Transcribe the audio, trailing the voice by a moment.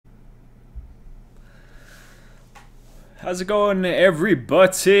How's it going,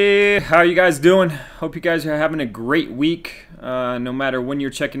 everybody? How you guys doing? Hope you guys are having a great week. No matter when you're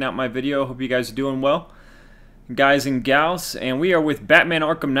checking out my video, hope you guys are doing well, guys and gals. And we are with Batman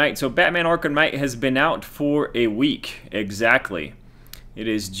Arkham Knight. So Batman Arkham Knight has been out for a week exactly. It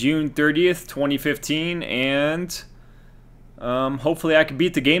is June 30th, 2015, and hopefully I can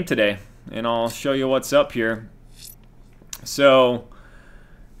beat the game today. And I'll show you what's up here. So,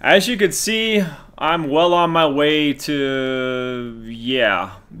 as you can see, I'm well on my way to,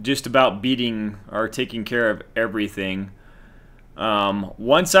 yeah, just about beating or taking care of everything.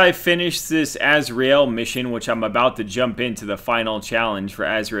 Once I finish this Azrael mission, which I'm about to jump into the final challenge for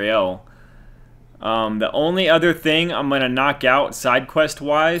Azrael, the only other thing I'm going to knock out side quest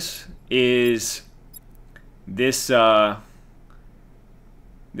wise is this,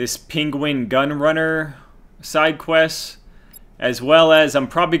 this penguin gun runner side quest. As well as I'm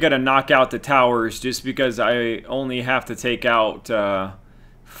probably going to knock out the towers just because I only have to take out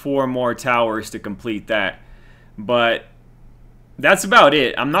 4 more towers to complete that. But that's about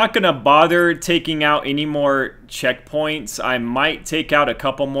it. I'm not going to bother taking out any more checkpoints. I might take out a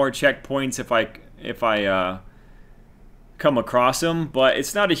couple more checkpoints if I come across them. But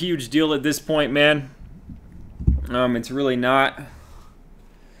it's not a huge deal at this point, man. It's really not.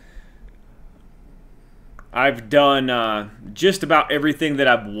 I've done just about everything that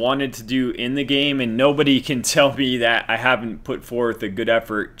I've wanted to do in the game, and nobody can tell me that I haven't put forth a good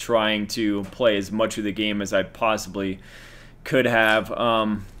effort trying to play as much of the game as I possibly could have.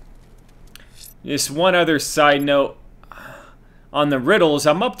 Just one other side note on the riddles.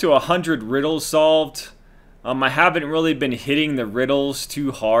 I'm up to 100 riddles solved. I haven't really been hitting the riddles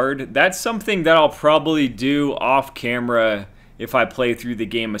too hard. That's something that I'll probably do off camera if I play through the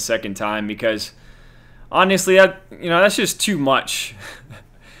game a second time, because honestly, that's just too much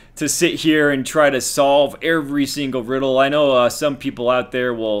to sit here and try to solve every single riddle. I know some people out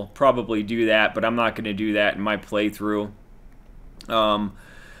there will probably do that, but I'm not going to do that in my playthrough.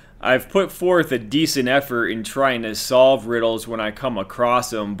 I've put forth a decent effort in trying to solve riddles when I come across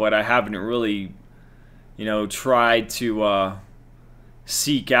them, but I haven't really, tried to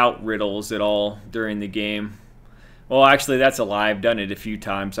seek out riddles at all during the game. Well, actually, that's a lie. I've done it a few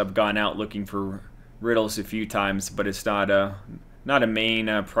times. I've gone out looking for riddles a few times, but it's not a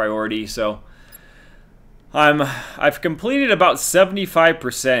main priority. So I've completed about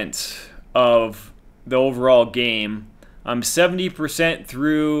 75% of the overall game. I'm 70%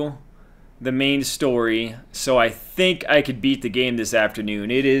 through the main story, so I think I could beat the game this afternoon.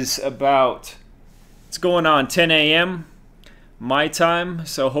 It is about, it's going on 10 a.m. my time,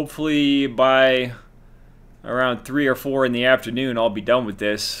 so hopefully by around 3 or 4 in the afternoon I'll be done with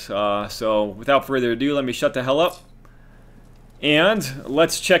this. So without further ado, let me shut the hell up and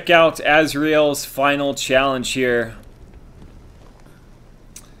let's check out Azrael's final challenge here.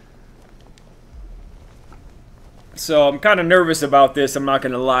 So I'm kind of nervous about this, I'm not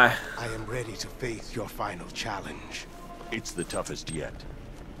gonna lie. I am ready to face your final challenge. It's the toughest yet.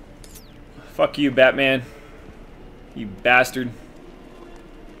 Fuck you, Batman. You bastard.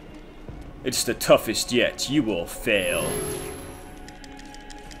 It's the toughest yet. You will fail.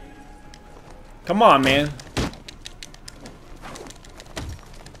 Come on, man.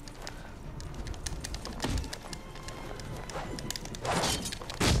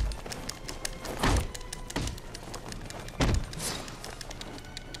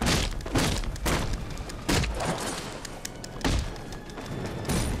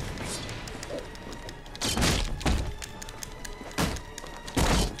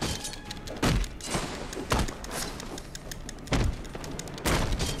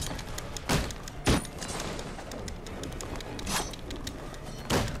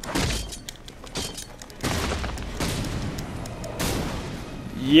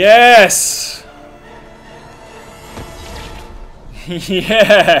 Yes!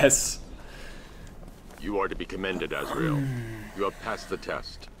 Yes! You are to be commended, Azrael. You have passed the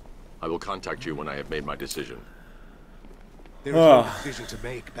test. I will contact you when I have made my decision. There is no decision to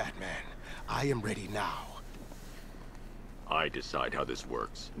make, Batman. I am ready now. I decide how this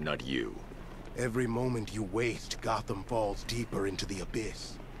works, not you. Every moment you waste, Gotham falls deeper into the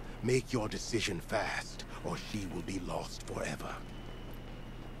abyss. Make your decision fast, or she will be lost forever.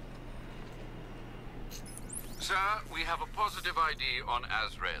 Sir, we have a positive ID on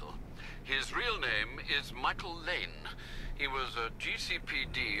Azrael. His real name is Michael Lane. He was a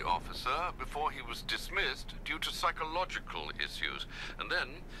GCPD officer before he was dismissed due to psychological issues. And then,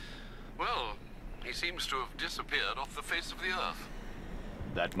 well, he seems to have disappeared off the face of the earth.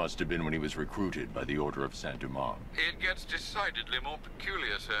 That must have been when he was recruited by the Order of Saint-Dumas. It gets decidedly more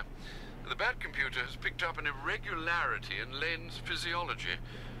peculiar, sir. The Bat computer has picked up an irregularity in Lane's physiology.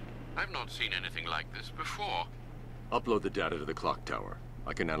 I've not seen anything like this before. Upload the data to the clock tower.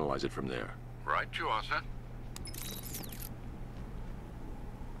 I can analyze it from there. Right you are, sir.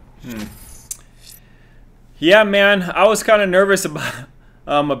 Yeah, man, I was kind of nervous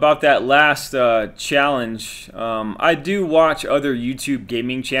about that last challenge. I do watch other YouTube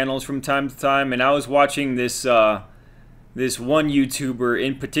gaming channels from time to time, and I was watching this this one YouTuber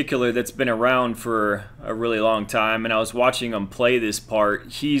in particular that's been around for a really long time, and I was watching him play this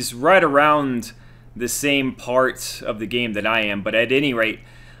part. He's right around the same part of the game that I am, but at any rate,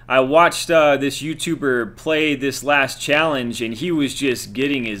 I watched this YouTuber play this last challenge, and he was just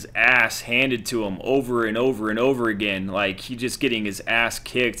getting his ass handed to him over and over and over again. Like, he just getting his ass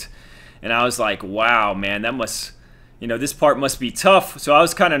kicked. And I was like, wow, man, that must, you know, this part must be tough. So I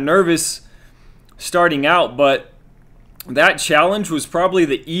was kind of nervous starting out, but that challenge was probably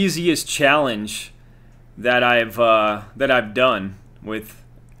the easiest challenge that I've done with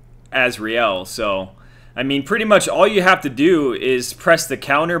Azrael. So I mean, pretty much all you have to do is press the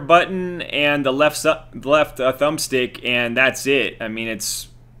counter button and the left thumbstick, and that's it. I mean, it's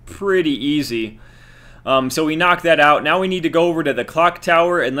pretty easy. So we knocked that out. Now we need to go over to the clock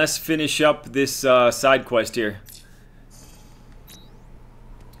tower, and let's finish up this side quest here.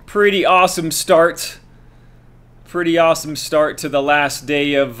 Pretty awesome start. Pretty awesome start to the last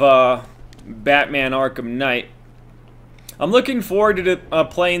day of Batman Arkham Knight. I'm looking forward to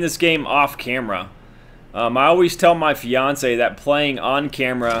playing this game off camera. I always tell my fiance that playing on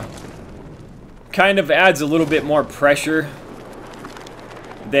camera kind of adds a little bit more pressure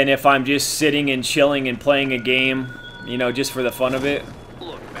than if I'm just sitting and chilling and playing a game, you know, just for the fun of it.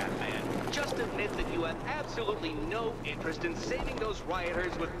 Look, Batman, just admit that you have absolutely no interest in saving those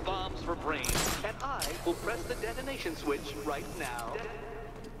rioters with bombs for brains, and I will press the detonation switch right now.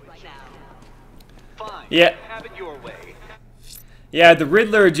 Fine. Yeah. Have it your way. Yeah, the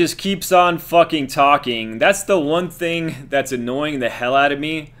Riddler just keeps on fucking talking. That's the one thing that's annoying the hell out of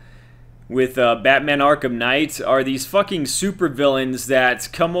me with Batman Arkham Knight, are these fucking supervillains that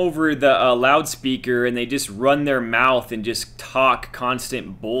come over the loudspeaker and they just run their mouth and just talk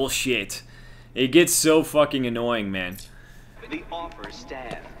constant bullshit. It gets so fucking annoying, man. The offer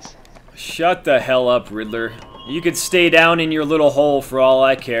stands. Shut the hell up, Riddler. You could stay down in your little hole for all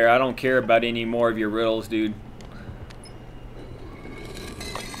I care. I don't care about any more of your riddles, dude.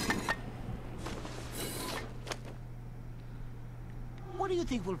 What do you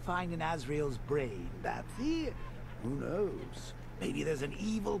think we'll find in Azrael's brain, Batsy? Who knows? Maybe there's an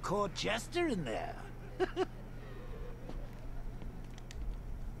evil court jester in there.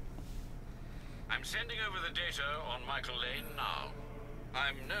 I'm sending over the data on Michael Lane now.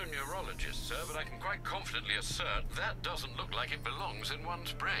 I'm no neurologist, sir, but I can quite confidently assert that doesn't look like it belongs in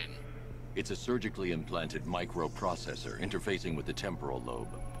one's brain. It's a surgically implanted microprocessor interfacing with the temporal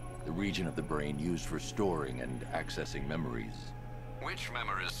lobe, the region of the brain used for storing and accessing memories. Which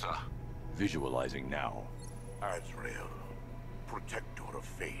memories, sir? Visualizing now. Azrael, protector of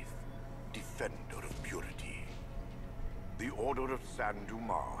faith, defender of purity. The Order of San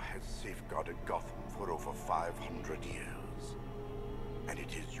Dumas has safeguarded Gotham for over 500 years. And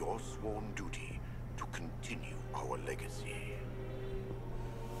it is your sworn duty to continue our legacy.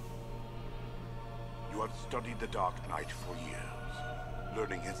 You have studied the Dark Knight for years,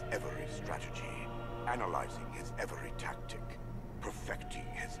 learning his every strategy, analyzing his every tactic, perfecting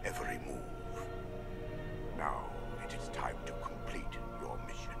his every move. Now, it is time to complete your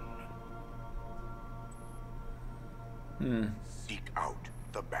mission. Seek out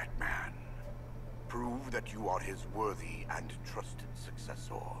the Batman. Prove that you are his worthy and trusted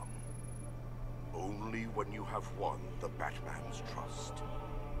successor. Only when you have won the Batman's trust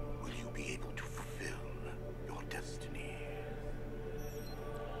will you be able to fulfill your destiny.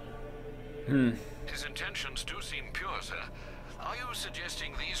 His intentions do seem pure, sir. Are you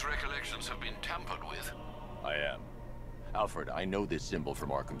suggesting these recollections have been tampered with? I am. Alfred, I know this symbol from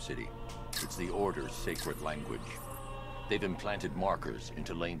Arkham City. It's the Order's sacred language. They've implanted markers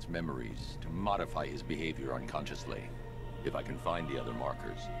into Lane's memories to modify his behavior unconsciously. If I can find the other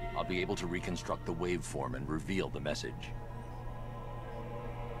markers, I'll be able to reconstruct the waveform and reveal the message.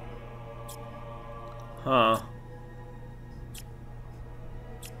 Huh.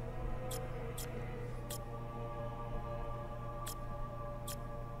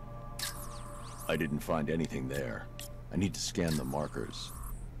 I didn't find anything there. I need to scan the markers.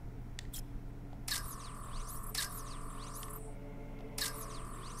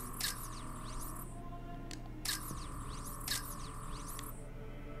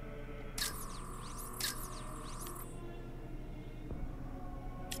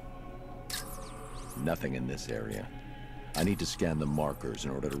 Nothing in this area. I need to scan the markers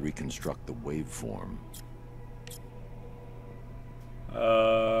in order to reconstruct the waveform.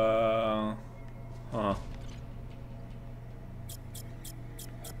 Huh.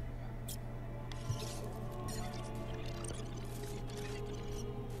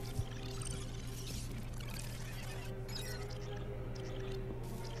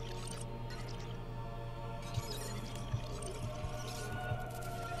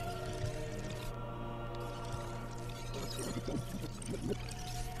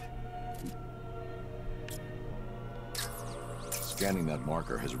 Scanning that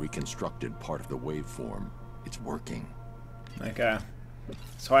marker has reconstructed part of the waveform. It's working. Okay.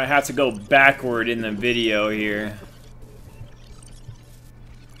 So I have to go backward in the video here.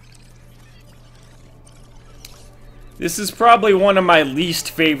 This is probably one of my least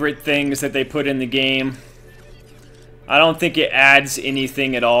favorite things that they put in the game. I don't think it adds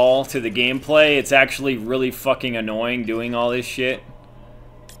anything at all to the gameplay. It's actually really fucking annoying doing all this shit.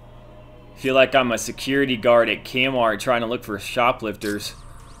 Feel like I'm a security guard at Kmart trying to look for shoplifters.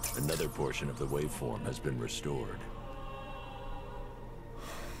 Another portion of the waveform has been restored.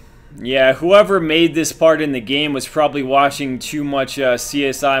 Yeah, whoever made this part in the game was probably watching too much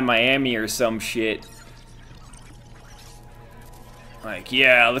CSI Miami or some shit. Like,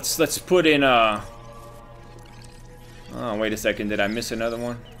 yeah, let's put in oh, wait a second, did I miss another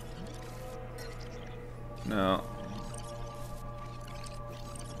one? No.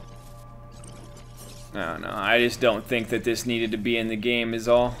 No, I just don't think that this needed to be in the game is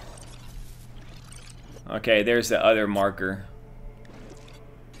all. Okay, there's the other marker.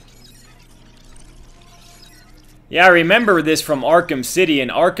 Yeah, I remember this from Arkham City. In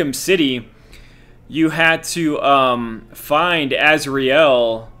Arkham City, you had to find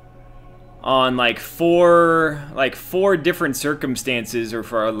Azrael on like four different circumstances, or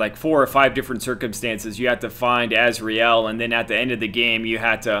for like 4 or 5 different circumstances. You had to find Azrael, and then at the end of the game, you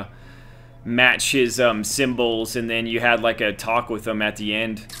had to match his symbols, and then you had like a talk with him at the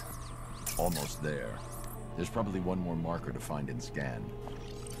end. Almost there. There's probably one more marker to find and scan.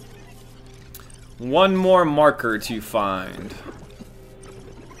 One more marker to find.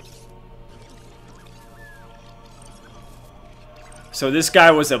 So this guy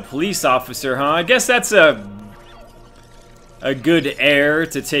was a police officer, huh? I guess that's a good heir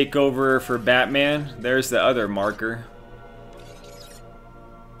to take over for Batman. There's the other marker.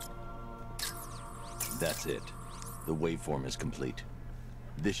 That's it. The waveform is complete.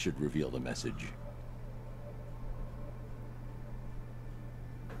 This should reveal the message.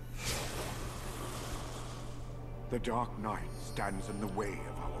 The Dark Knight stands in the way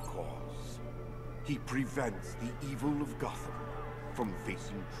of our cause. He prevents the evil of Gotham from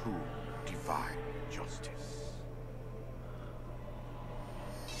facing true divine justice.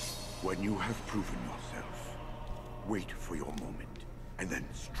 When you have proven yourself, wait for your moment and then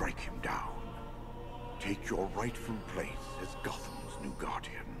strike him down. Take your rightful place as Gotham's new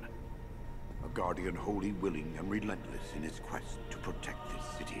guardian. A guardian wholly willing and relentless in his quest to protect this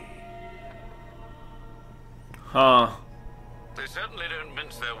city. Huh. They certainly don't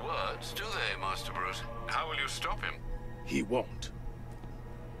mince their words, do they, Master Bruce? How will you stop him? He won't.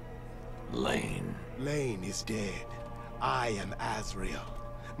 Lane. Lane is dead. I am Azrael,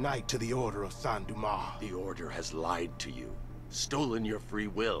 Knight to the Order of Saint Dumas. The Order has lied to you, stolen your free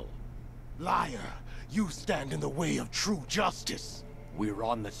will. Liar! You stand in the way of true justice. We're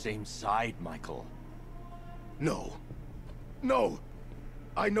on the same side, Michael. No. No!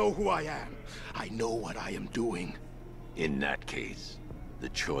 I know who I am. I know what I am doing. In that case, the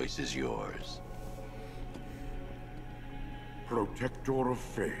choice is yours. Protector of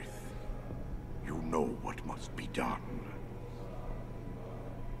faith, you know what must be done.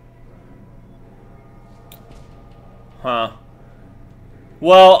 Huh.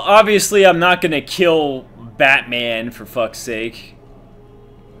 Well, obviously I'm not gonna kill Batman, for fuck's sake.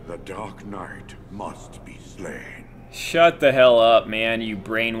 The Dark Knight must be slain. Shut the hell up, man, you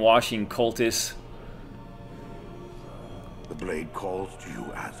brainwashing cultist. The blade calls to you,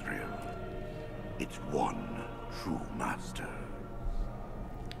 Azrael. Its one true master.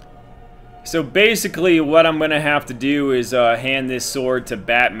 So basically what I'm gonna have to do is hand this sword to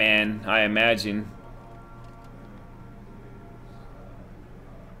Batman, I imagine.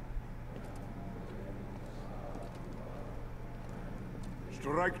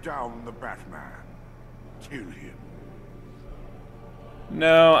 Strike down the Batman. Kill him.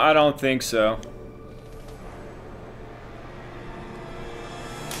 No, I don't think so.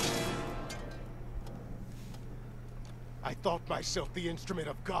 I thought myself the instrument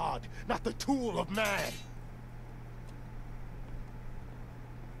of God, not the tool of man.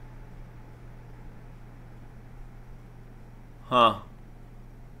 Huh.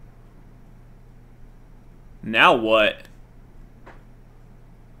 Now what?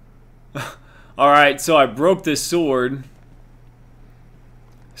 Alright, so I broke this sword.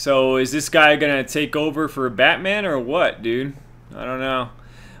 So is this guy gonna take over for Batman or what, dude? I don't know.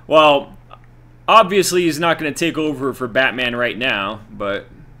 Well, obviously he's not gonna take over for Batman right now, but...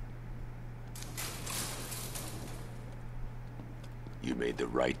 You made the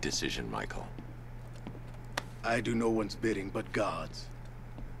right decision, Michael. I do no one's bidding but God's.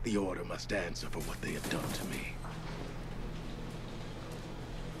 The Order must answer for what they have done to me.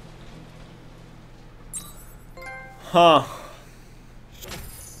 Huh.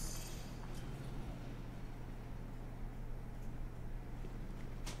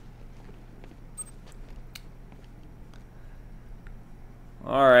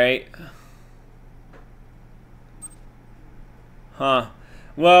 Alright. Huh.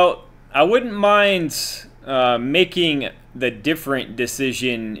 Well, I wouldn't mind making the different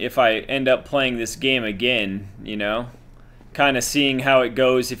decision if I end up playing this game again, you know? Kind of seeing how it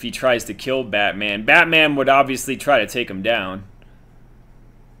goes if he tries to kill Batman. Batman would obviously try to take him down.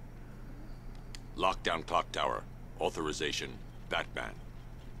 Lockdown clock tower. Authorization. Batman.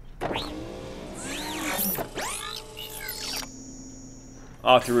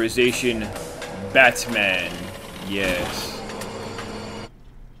 Authorization. Batman. Yes.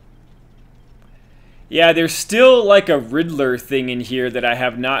 Yeah, there's still like a Riddler thing in here that I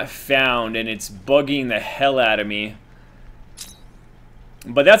have not found, and it's bugging the hell out of me.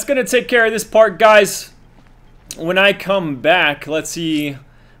 But that's going to take care of this part, guys. When I come back, let's see.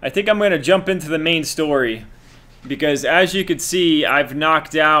 I think I'm going to jump into the main story. Because as you can see, I've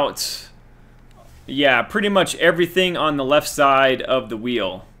knocked out, yeah, pretty much everything on the left side of the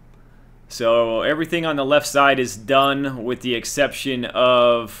wheel. So everything on the left side is done with the exception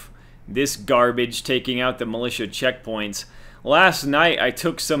of this garbage, taking out the militia checkpoints. Last night I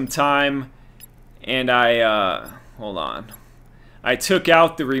took some time and hold on. I took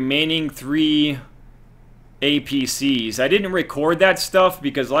out the remaining 3 APCs. I didn't record that stuff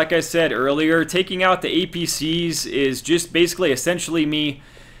because, like I said earlier, taking out the APCs is just basically essentially me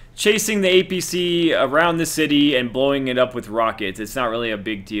chasing the APC around the city and blowing it up with rockets. It's not really a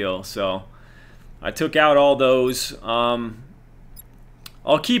big deal. So I took out all those.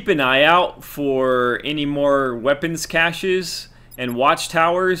 I'll keep an eye out for any more weapons caches and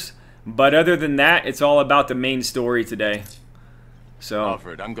watchtowers. But other than that, it's all about the main story today. So,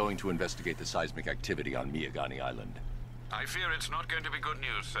 Alfred, I'm going to investigate the seismic activity on Miyagani Island. I fear it's not going to be good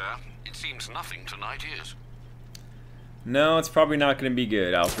news, sir. It seems nothing tonight is. no, it's probably not going to be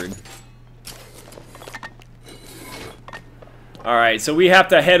good, Alfred. Alright, so we have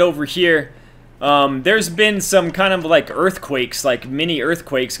to head over here. There's been some kind of like earthquakes, like mini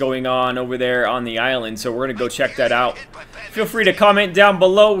earthquakes going on over there on the island, so we're going to go check that out. Feel free to comment down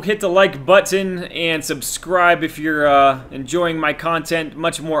below, hit the like button, and subscribe if you're enjoying my content.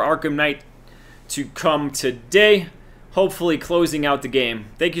 Much more Arkham Knight to come today, hopefully closing out the game.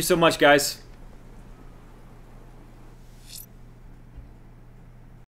 Thank you so much, guys.